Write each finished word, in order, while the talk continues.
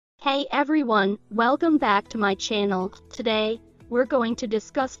Hey everyone, welcome back to my channel. Today, we're going to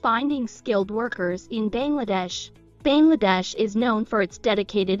discuss finding skilled workers in Bangladesh. Bangladesh is known for its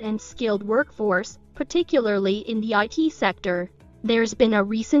dedicated and skilled workforce, particularly in the IT sector. There's been a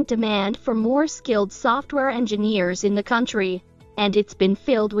recent demand for more skilled software engineers in the country, and it's been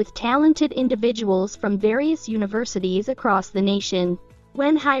filled with talented individuals from various universities across the nation.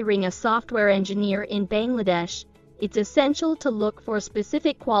 When hiring a software engineer in Bangladesh, it's essential to look for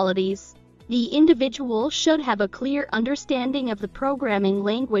specific qualities. The individual should have a clear understanding of the programming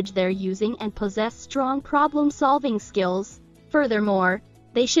language they're using and possess strong problem-solving skills. Furthermore,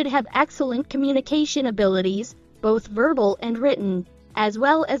 they should have excellent communication abilities, both verbal and written, as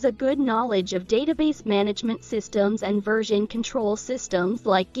well as a good knowledge of database management systems and version control systems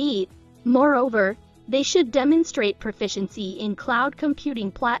like Git. Moreover, they should demonstrate proficiency in cloud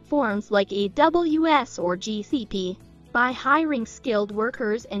computing platforms like AWS or GCP. By hiring skilled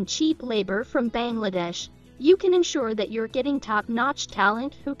workers and cheap labor from Bangladesh, you can ensure that you're getting top-notch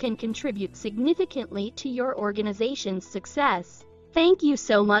talent who can contribute significantly to your organization's success. Thank you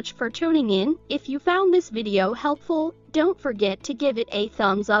so much for tuning in. If you found this video helpful, don't forget to give it a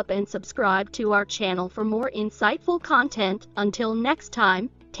thumbs up and subscribe to our channel for more insightful content. Until next time,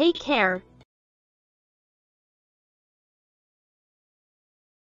 take care.